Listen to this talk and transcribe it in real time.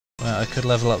I could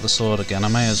level up the sword again, I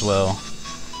may as well.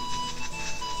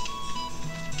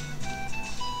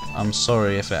 I'm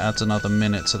sorry if it adds another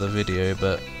minute to the video,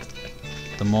 but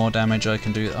the more damage I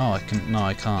can do... Oh,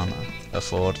 I can't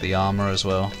afford the armor as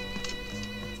well.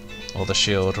 Or the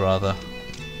shield, rather.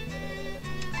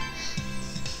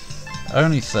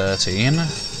 Only 13.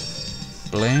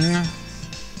 Bling.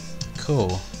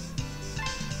 Cool.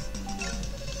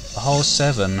 A whole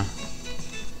 7.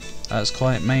 That's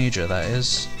quite major, that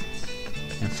is.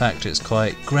 In fact, it's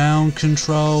quite ground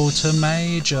control to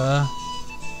major.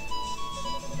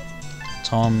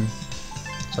 Tom,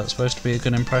 is that supposed to be a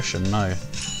good impression? No.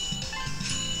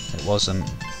 It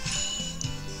wasn't.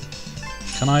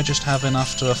 Can I just have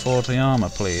enough to afford the armor,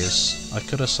 please? I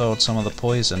could have sold some of the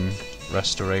poison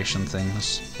restoration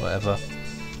things. Whatever.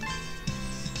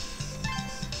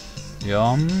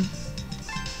 Yum.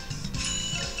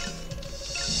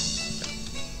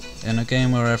 In a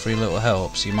game where every little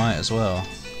helps, you might as well.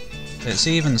 It's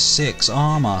even 6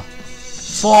 armor.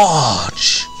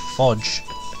 Fudge! Fudge.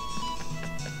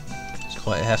 It's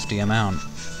quite a hefty amount.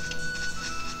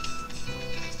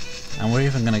 And we're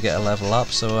even going to get a level up,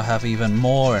 so we'll have even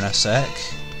more in a sec.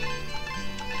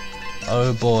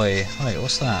 Oh boy. Wait,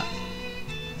 what's that?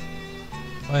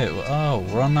 Wait, oh,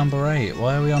 we're on number 8.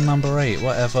 Why are we on number 8?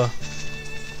 Whatever.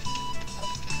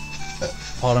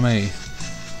 Pardon me.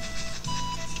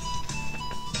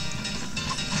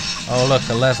 Oh look,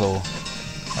 a level.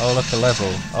 Oh look, a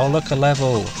level. Oh look, a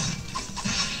level.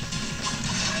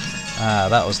 Ah,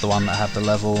 that was the one that had the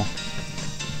level.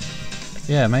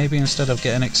 Yeah, maybe instead of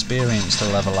getting experience to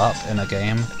level up in a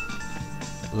game,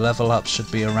 level up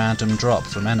should be a random drop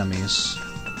from enemies.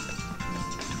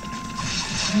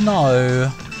 No!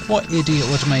 What idiot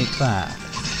would make that?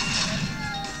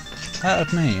 That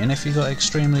would mean if you got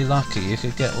extremely lucky you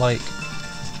could get like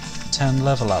 10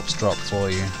 level ups drop for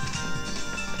you.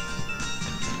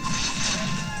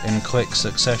 In quick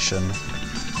succession.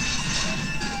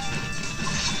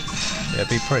 It'd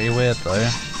be pretty weird though.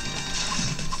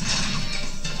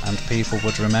 And people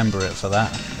would remember it for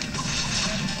that.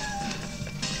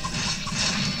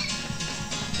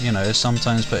 You know,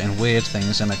 sometimes putting weird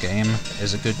things in a game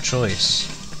is a good choice.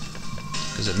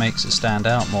 Because it makes it stand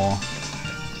out more.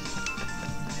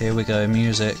 Here we go,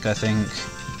 music, I think.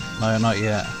 No, not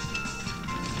yet.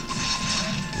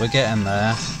 We're getting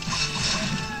there.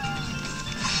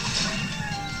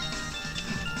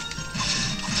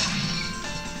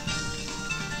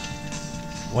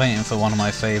 Waiting for one of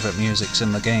my favourite musics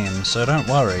in the game, so don't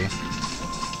worry.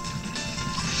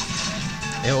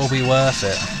 It will be worth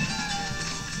it.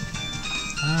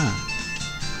 Ah.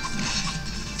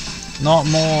 Not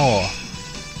more!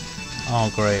 Oh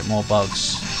great, more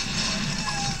bugs.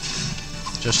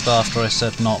 Just after I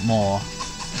said not more.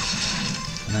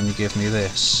 And then you give me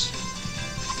this.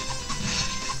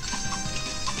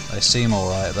 They seem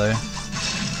alright though.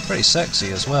 Pretty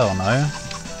sexy as well, no?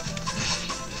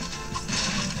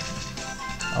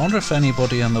 I wonder if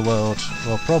anybody in the world,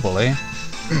 well probably,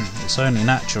 it's only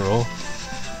natural,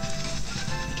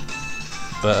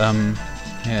 but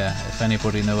yeah, if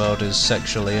anybody in the world is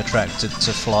sexually attracted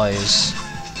to flies,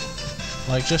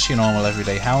 like just your normal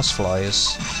everyday house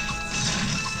flies.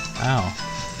 Ow.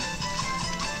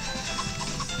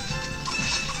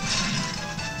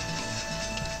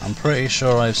 I'm pretty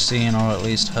sure I've seen or at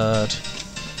least heard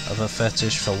of a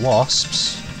fetish for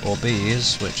wasps, or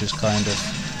bees, which is kind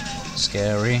of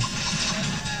scary.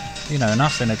 You know,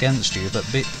 nothing against you, but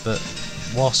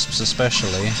wasps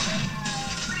especially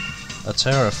are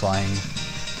terrifying.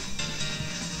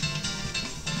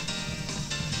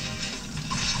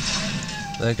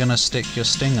 They're gonna stick your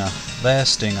stinger, their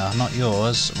stinger, not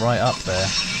yours, right up there.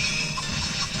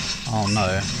 Oh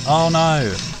no. Oh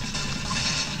no!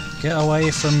 Get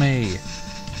away from me!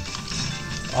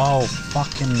 Oh,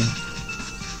 fucking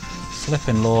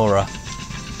flippin' Laura.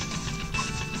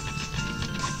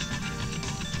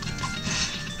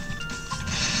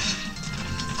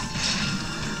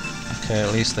 Okay,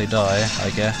 at least they die, I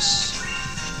guess.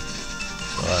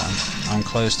 But I'm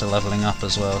close to leveling up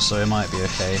as well, so it might be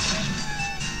okay.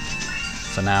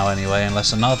 For now anyway,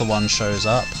 unless another one shows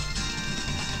up.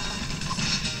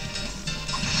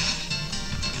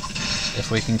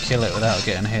 If we can kill it without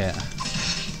getting hit.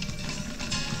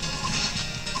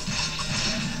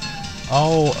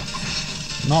 Oh!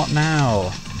 Not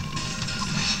now!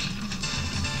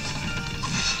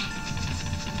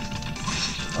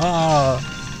 Ah!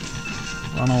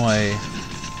 Run away.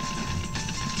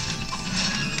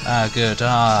 Ah, good.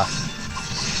 Ah.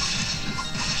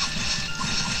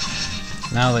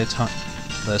 Now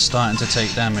they're starting to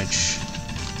take damage.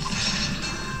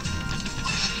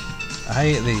 I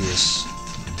hate these.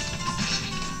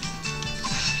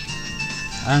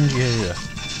 And you.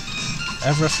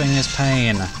 Everything is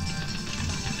pain.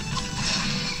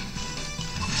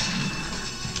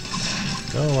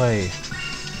 Go away.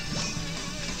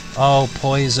 Oh,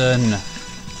 poison.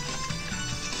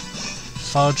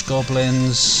 Fudge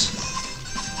goblins.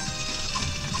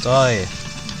 Die.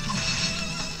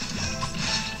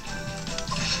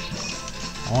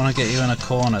 I want to get you in a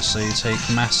corner so you take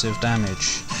massive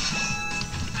damage.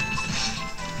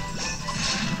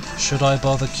 Should I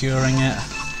bother curing it?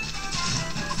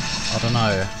 I don't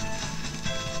know.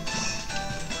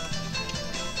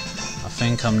 I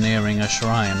think I'm nearing a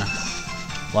shrine.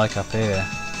 Like up here.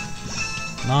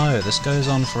 No, this goes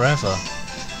on forever.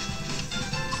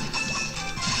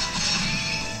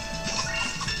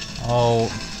 Oh.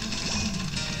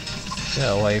 Get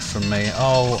away from me.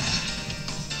 Oh.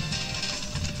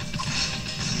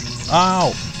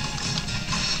 Ow!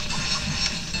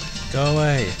 Go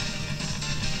away.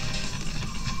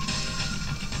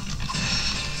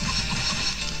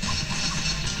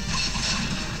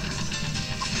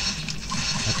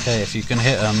 Okay, if you can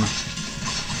hit them,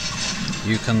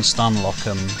 you can stun lock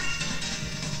them.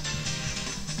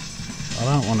 I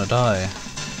don't want to die.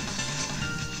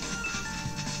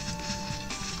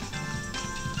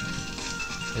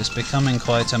 It's becoming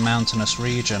quite a mountainous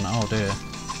region. Oh dear.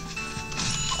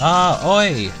 Ah,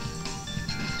 oi!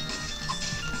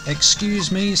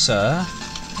 Excuse me, sir.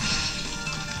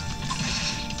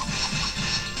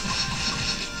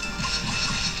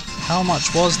 How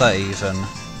much was that even?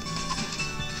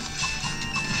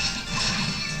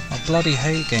 I bloody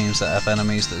hate games that have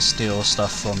enemies that steal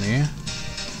stuff from you.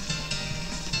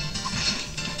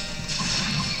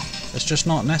 It's just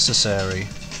not necessary.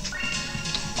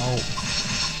 Oh.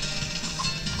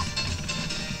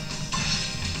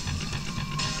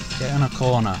 Get in a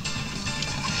corner.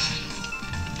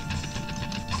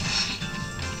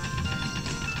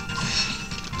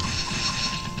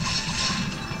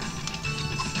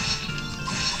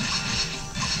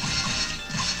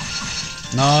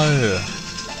 No!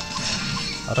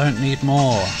 I don't need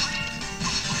more.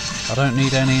 I don't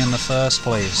need any in the first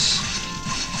place.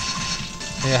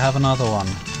 Here, have another one.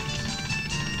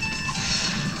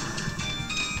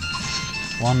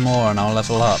 One more and I'll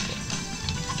level up,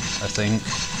 I think.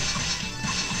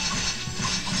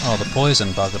 Oh, the poison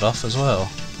buggered off as well.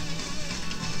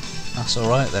 That's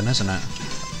alright then, isn't it?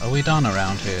 Are we done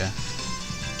around here?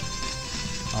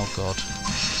 Oh god.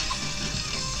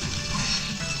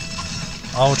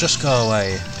 Oh, just go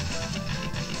away.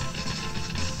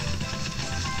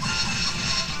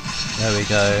 There we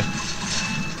go.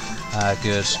 Ah,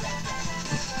 good.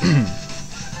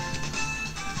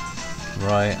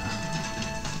 Right.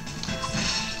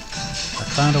 I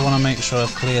kind of want to make sure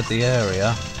I've cleared the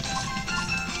area.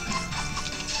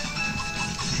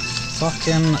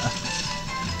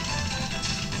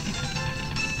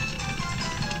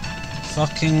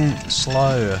 Fucking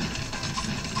slow.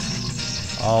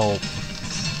 Oh.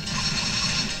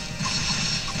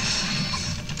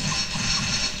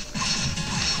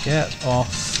 Get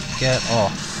off. Get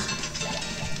off.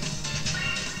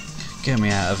 Get me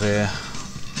out of here.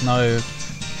 No.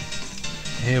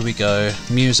 Here we go.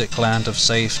 Music land of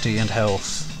safety and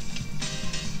health.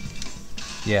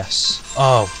 Yes.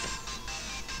 Oh.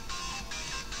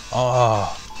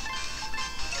 Oh.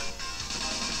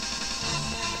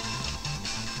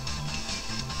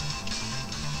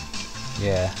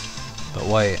 Yeah. But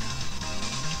wait.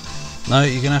 No,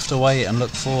 you're gonna have to wait and look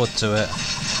forward to it.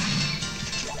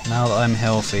 Now that I'm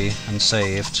healthy and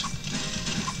saved.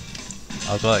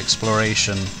 I've got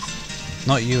exploration.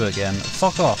 Not you again.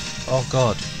 Fuck off! Oh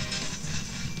god.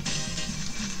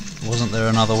 Wasn't there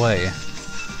another way?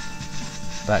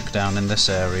 Back down in this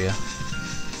area.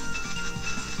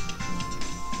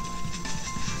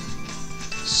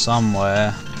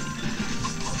 Somewhere.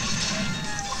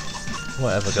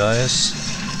 Whatever, guys.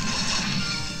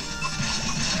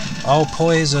 Oh,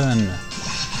 poison!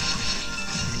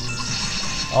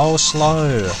 Oh,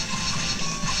 slow!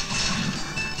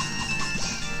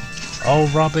 Oh,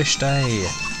 rubbish day!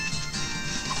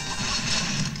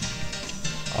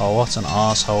 Oh, what an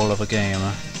arsehole of a game.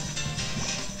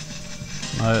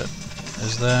 No,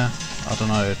 is there? I don't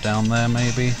know, down there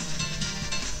maybe?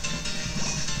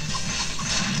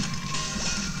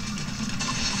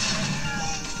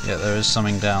 Yeah, there is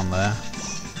something down there.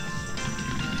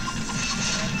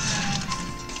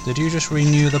 Did you just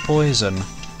renew the poison?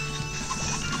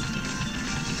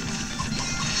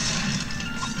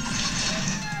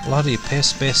 Bloody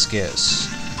piss biscuits.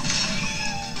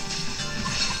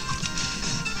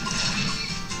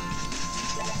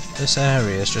 This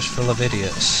area is just full of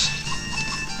idiots.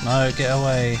 No, get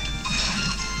away.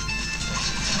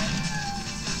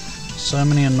 So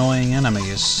many annoying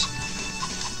enemies.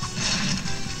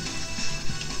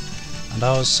 And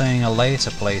I was saying a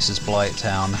later place is Blight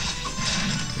Town.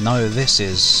 No, this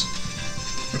is.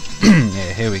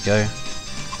 Yeah, here we go.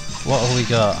 What have we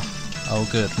got? Oh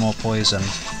good, more poison.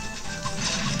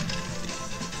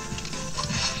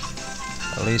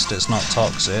 At least it's not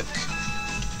toxic.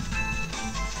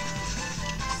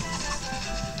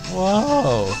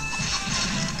 Whoa!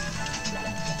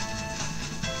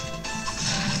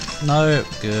 No,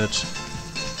 good.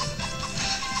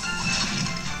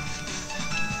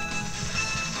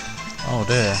 Oh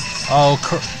dear. Oh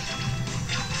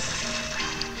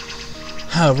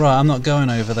oh right, I'm not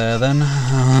going over there then.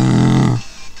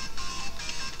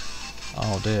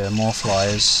 Oh dear, more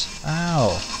flies.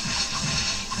 Ow!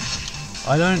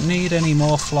 I don't need any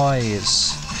more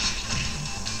flies.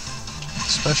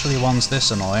 Especially ones this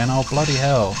annoying. Oh bloody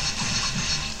hell.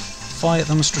 Fight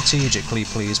them strategically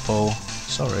please, Paul.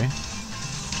 Sorry.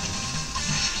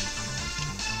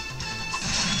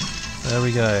 There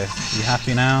we go. You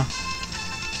happy now?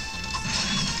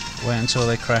 Wait until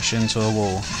they crash into a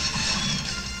wall.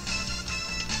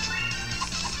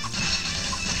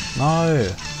 No!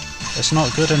 It's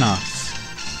not good enough.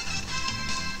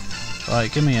 Right,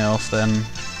 give me health then.